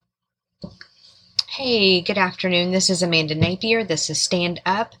Hey, good afternoon. This is Amanda Napier. This is Stand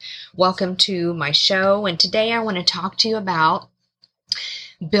Up. Welcome to my show. And today I want to talk to you about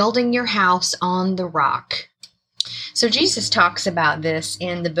building your house on the rock. So Jesus talks about this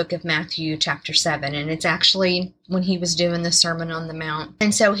in the book of Matthew chapter 7, and it's actually when he was doing the Sermon on the Mount.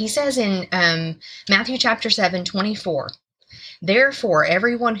 And so he says in Matthew chapter 7:24, "Therefore,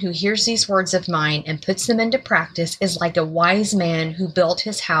 everyone who hears these words of mine and puts them into practice is like a wise man who built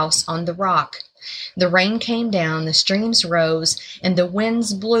his house on the rock. The rain came down, the streams rose, and the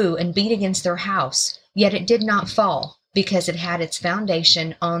winds blew and beat against their house. Yet it did not fall, because it had its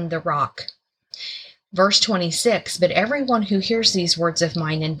foundation on the rock." Verse 26, "But everyone who hears these words of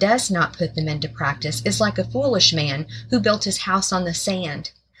mine and does not put them into practice is like a foolish man who built his house on the sand.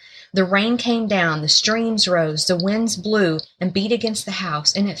 The rain came down, the streams rose, the winds blew and beat against the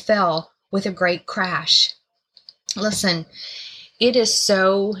house, and it fell with a great crash." Listen, it is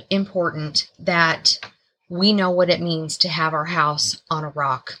so important that we know what it means to have our house on a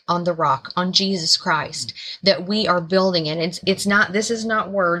rock, on Jesus Christ, that we are building it. This is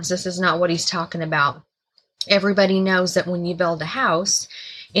not words. This is not what he's talking about. Everybody knows that when you build a house,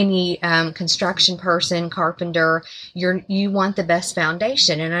 any construction person, carpenter, you want the best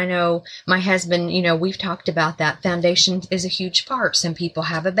foundation. And I know my husband, we've talked about that. Foundation is a huge part. Some people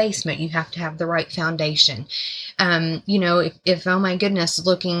have a basement. You have to have the right foundation. If oh my goodness,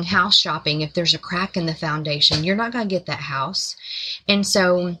 looking house shopping, if there's a crack in the foundation, you're not going to get that house. And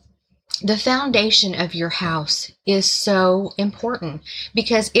so the foundation of your house is so important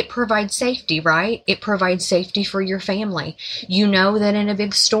because it provides safety, right? It provides safety for your family. You know that in a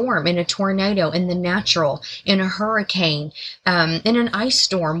big storm, in a tornado, in the natural, in a hurricane, in an ice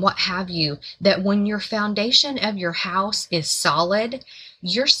storm, what have you, that when your foundation of your house is solid,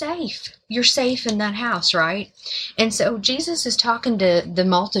 you're safe. You're safe in that house, right? And so Jesus is talking to the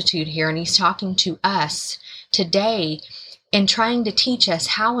multitude here, and he's talking to us today and trying to teach us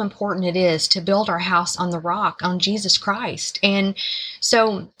how important it is to build our house on the rock, on Jesus Christ. And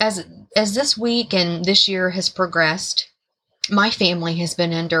so as this week and this year has progressed, my family has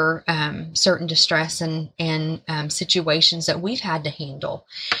been under certain distress and situations that we've had to handle.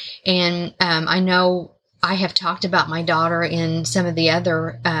 And I know I have talked about my daughter in some of the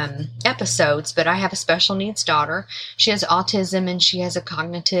other episodes, but I have a special needs daughter. She has autism and she has a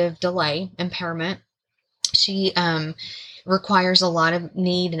cognitive delay impairment. She requires a lot of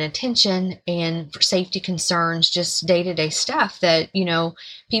need and attention and for safety concerns, just day-to-day stuff that,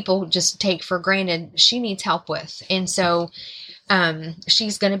 people just take for granted she needs help with. And so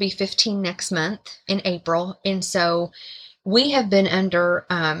she's going to be 15 next month in April. And so we have been under,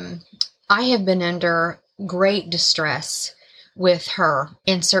 I have been under great distress with her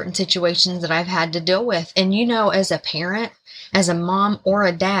in certain situations that I've had to deal with. And, as a parent, as a mom or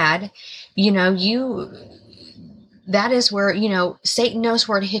a dad, that is where, Satan knows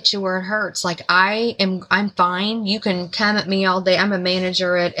where to hit you where it hurts. Like I'm fine. You can come at me all day. I'm a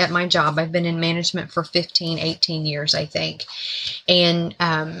manager at my job. I've been in management for 15, 18 years, I think. And,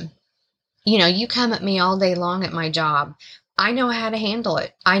 you come at me all day long at my job. I know how to handle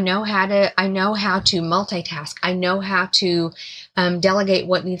it. I know how to multitask. I know how to delegate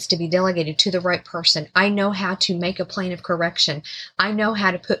what needs to be delegated to the right person. I know how to make a plan of correction. I know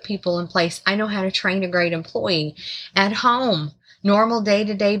how to put people in place. I know how to train a great employee at home, normal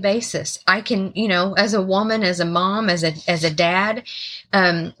day-to-day basis. I can, as a woman, as a mom, as a dad,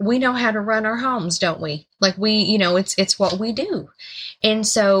 we know how to run our homes, don't we? Like it's what we do. And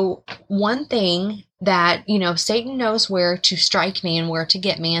so one thing that, Satan knows where to strike me and where to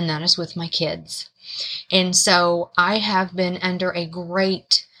get me, and that is with my kids. And so I have been under a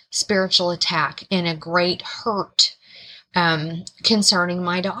great spiritual attack and a great hurt concerning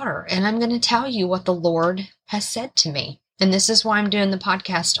my daughter. And I'm going to tell you what the Lord has said to me. And this is why I'm doing the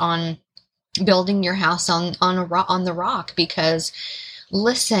podcast on building your house on the rock, because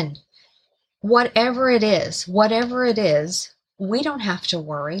listen, whatever it is, we don't have to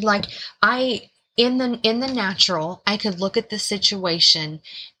worry. Like in the natural, I could look at the situation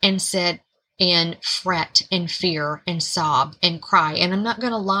and sit and fret and fear and sob and cry. And I'm not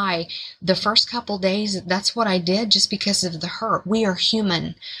going to lie, the first couple days, that's what I did just because of the hurt. We are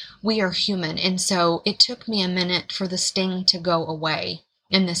human. And so it took me a minute for the sting to go away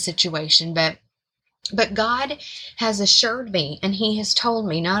in this situation. But God has assured me, and he has told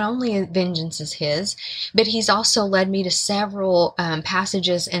me not only vengeance is his, but he's also led me to several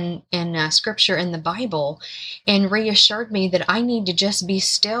passages in scripture in the Bible and reassured me that I need to just be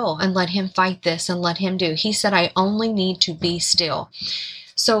still and let him fight this and let him do. He said, I only need to be still.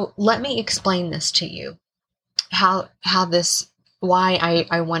 So let me explain this to you, why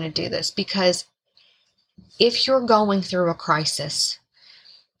I want to do this, because if you're going through a crisis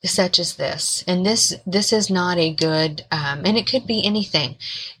such as this, and this is not a good, and it could be anything,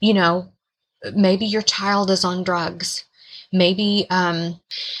 maybe your child is on drugs. Maybe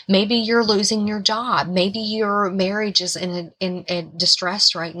you're losing your job. Maybe your marriage is in a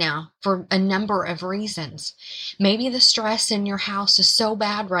distress right now for a number of reasons. Maybe the stress in your house is so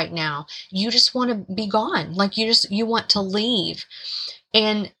bad right now, you just want to be gone. Like you want to leave.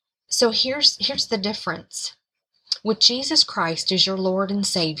 And so here's the difference. With Jesus Christ as your Lord and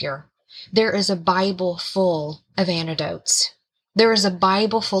Savior, there is a Bible full of antidotes. There is a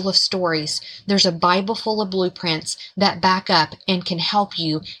Bible full of stories. There's a Bible full of blueprints that back up and can help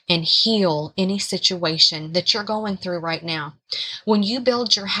you and heal any situation that you're going through right now. When you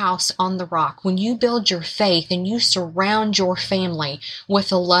build your house on the rock, when you build your faith and you surround your family with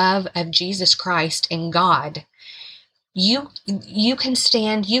the love of Jesus Christ and God, you can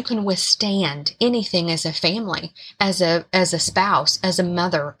stand, you can withstand anything as a family, as a spouse, as a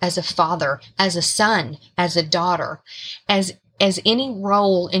mother, as a father, as a son, as a daughter, as any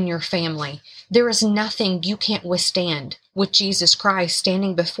role in your family. There is nothing you can't withstand with Jesus Christ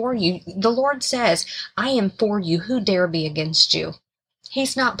standing before you. The Lord says, I am for you. Who dare be against you?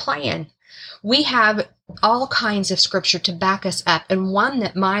 He's not playing. We have all kinds of scripture to back us up. And one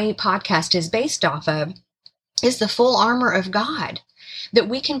that my podcast is based off of is the full armor of God. That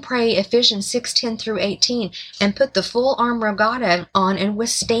we can pray Ephesians 6:10 through 18 and put the full armor of God on and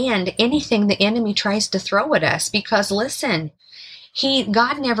withstand anything the enemy tries to throw at us. Because listen,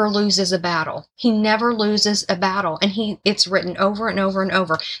 God never loses a battle. He never loses a battle. And it's written over and over and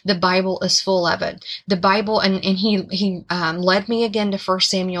over. The Bible is full of it. The Bible, and he led me again to 1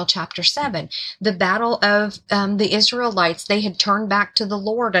 Samuel chapter 7. The battle of the Israelites, they had turned back to the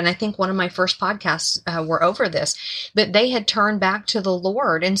Lord. And I think one of my first podcasts were over this. But they had turned back to the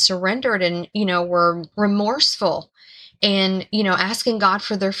Lord and surrendered and, were remorseful and, asking God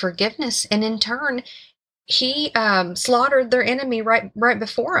for their forgiveness. And in turn, he slaughtered their enemy right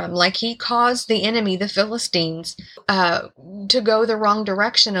before him. Like he caused the enemy, the Philistines, to go the wrong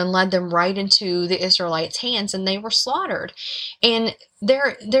direction and led them right into the Israelites' hands, and they were slaughtered. And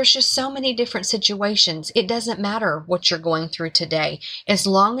there's just so many different situations. It doesn't matter what you're going through today. As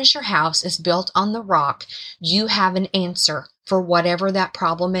long as your house is built on the rock, you have an answer for whatever that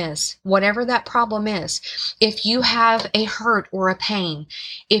problem is. Whatever that problem is. If you have a hurt or a pain,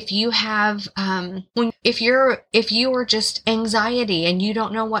 if you have, if you are just anxiety and you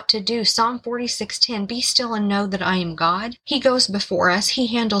don't know what to do, Psalm 46:10, be still and know that I am God. He goes before us. He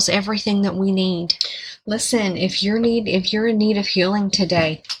handles everything that we need. Listen, if you're in need of healing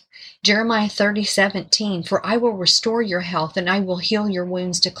today, Jeremiah 30:17, for I will restore your health and I will heal your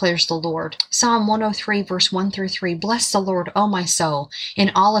wounds, declares the Lord. Psalm 103, verse 1 through 3, bless the Lord, O my soul,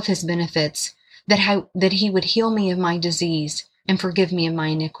 in all of his benefits, that he would heal me of my disease and forgive me of my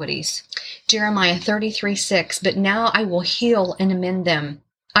iniquities. Jeremiah 33:6, but now I will heal and amend them.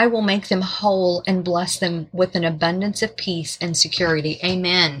 I will make them whole and bless them with an abundance of peace and security.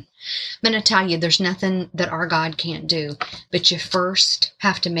 Amen. I'm going to tell you, there's nothing that our God can't do, but you first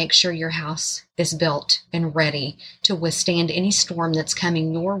have to make sure your house is built and ready to withstand any storm that's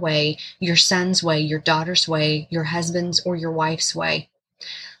coming your way, your son's way, your daughter's way, your husband's or your wife's way.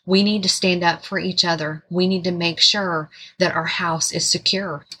 We need to stand up for each other. We need to make sure that our house is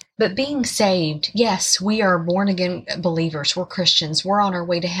secure. But being saved, yes, we are born again believers. We're Christians. We're on our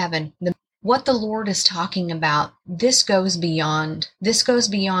way to heaven. What the Lord is talking about, this goes beyond. This goes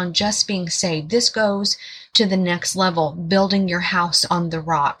beyond just being saved. This goes to the next level, building your house on the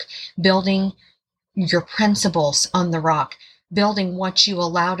rock, building your principles on the rock, building what you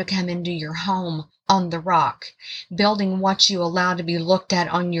allow to come into your home on the rock, building what you allow to be looked at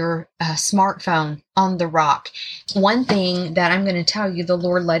on your smartphone on the rock. One thing that I'm going to tell you the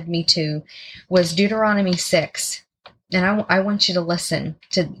Lord led me to was Deuteronomy 6. And I want you to listen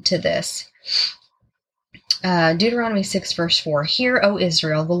to this. Deuteronomy 6, verse 4. Hear, O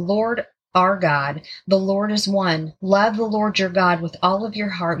Israel, the Lord our God, the Lord is one. Love the Lord your God with all of your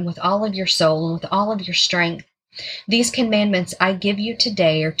heart and with all of your soul and with all of your strength. These commandments I give you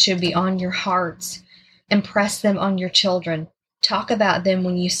today are to be on your hearts. Impress them on your children. Talk about them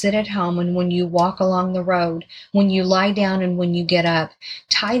when you sit at home and when you walk along the road, when you lie down and when you get up.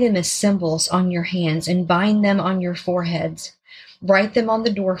 Tie them as symbols on your hands and bind them on your foreheads. Write them on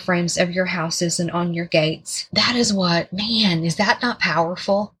the door frames of your houses and on your gates. That is what, man, is that not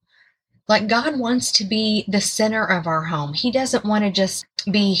powerful? Like God wants to be the center of our home. He doesn't want to just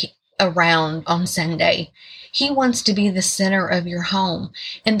be around on Sunday. He wants to be the center of your home.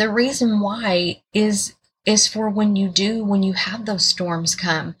 And the reason why is is for when you have those storms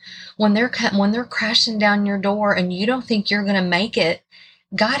come, when they're crashing down your door and you don't think you're going to make it.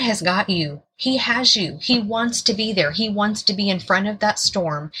 God has got you. He has you. He wants to be there. He wants to be in front of that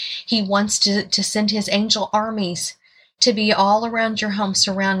storm. He wants to send his angel armies to be all around your home,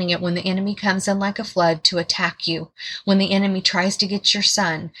 surrounding it when the enemy comes in like a flood to attack you, when the enemy tries to get your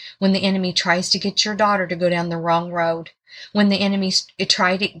son, when the enemy tries to get your daughter to go down the wrong road, when the enemy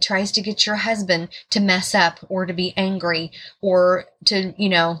tries to get your husband to mess up or to be angry or to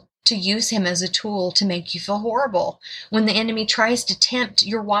use him as a tool to make you feel horrible. When the enemy tries to tempt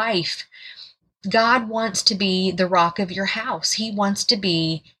your wife, God wants to be the rock of your house. He wants to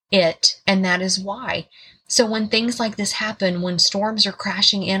be it, and that is why. So when things like this happen, when storms are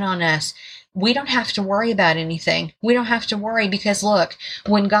crashing in on us, we don't have to worry about anything. We don't have to worry because look,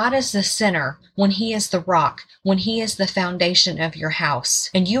 when God is the center, when he is the rock, when he is the foundation of your house,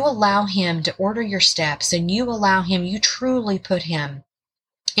 and you allow him to order your steps, and you truly put him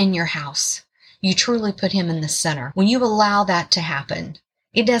in your house. You truly put him in the center. When you allow that to happen,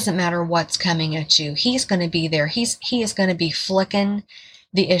 it doesn't matter what's coming at you. He's going to be there. He is going to be flicking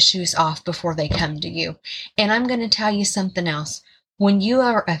the issues off before they come to you. And I'm going to tell you something else. When you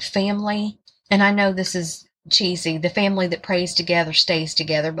are a family, and I know this is cheesy, the family that prays together stays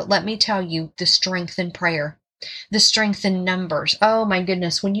together, but let me tell you the strength in prayer. The strength in numbers. Oh my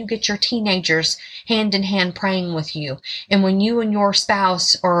goodness, when you get your teenagers hand in hand praying with you, and when you and your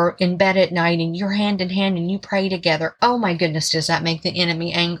spouse are in bed at night and you're hand in hand and you pray together, oh my goodness, does that make the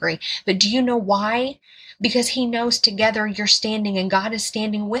enemy angry. But do you know why? Because he knows together you're standing and God is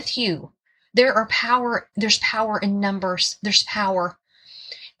standing with you. There's power in numbers. There's power.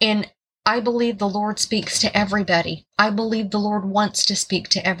 And I believe the Lord speaks to everybody. I believe the Lord wants to speak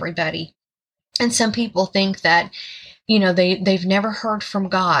to everybody. And some people think that, they've never heard from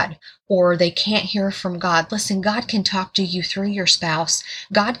God or they can't hear from God. Listen, God can talk to you through your spouse.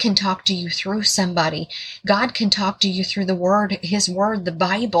 God can talk to you through somebody. God can talk to you through the Word, his Word, the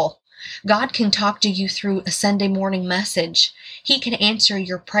Bible. God can talk to you through a Sunday morning message. He can answer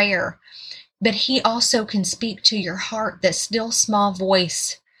your prayer, but he also can speak to your heart, that still small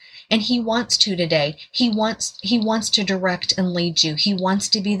voice. And he wants to today. He wants to direct and lead you. He wants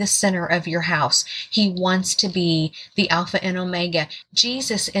to be the center of your house. He wants to be the Alpha and Omega.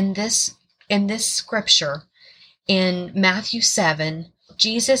 Jesus in this scripture in Matthew 7,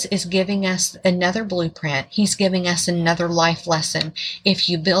 Jesus is giving us another blueprint. He's giving us another life lesson. If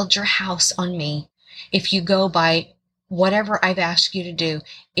you build your house on me, if you go by whatever I've asked you to do,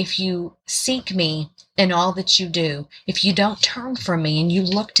 if you seek me in all that you do, if you don't turn from me and you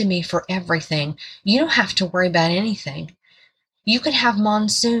look to me for everything, you don't have to worry about anything. You could have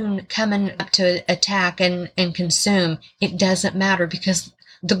monsoon coming up to attack and consume. It doesn't matter because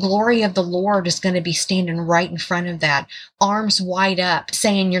the glory of the Lord is going to be standing right in front of that, arms wide up,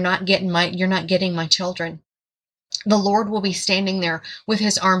 saying, you're not getting my children. The Lord will be standing there with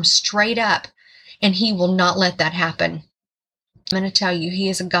his arms straight up, and he will not let that happen. I'm going to tell you, he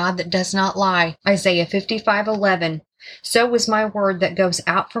is a God that does not lie. Isaiah 55:11. So is my word that goes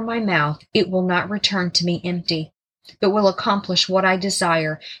out from my mouth. It will not return to me empty, but will accomplish what I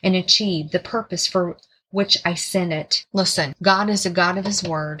desire and achieve the purpose for which I sent it. Listen, God is a God of his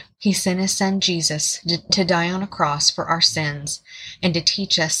word. He sent his son Jesus to die on a cross for our sins and to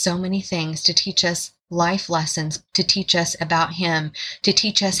teach us so many things, to teach us life lessons, to teach us about him, to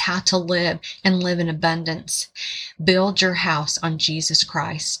teach us how to live and live in abundance. Build your house on Jesus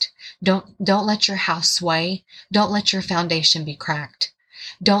Christ. Don't let your house sway. Don't let your foundation be cracked.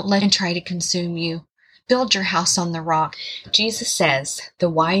 Don't let it try to consume you. Build your house on the rock. Jesus says, the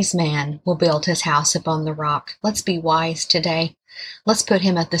wise man will build his house upon the rock. Let's be wise today. Let's put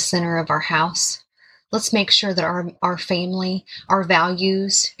him at the center of our house. Let's make sure that our family, our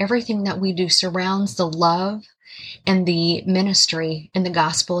values, everything that we do surrounds the love and the ministry and the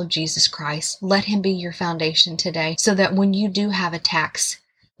gospel of Jesus Christ. Let him be your foundation today so that when you do have attacks,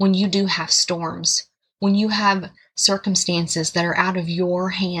 when you do have storms, when you have circumstances that are out of your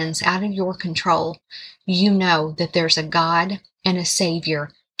hands, out of your control, you know that there's a God and a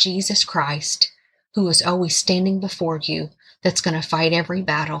Savior, Jesus Christ, who is always standing before you, that's going to fight every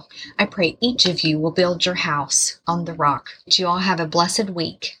battle. I pray each of you will build your house on the rock. You all have a blessed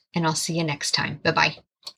week, and I'll see you next time. Bye-bye.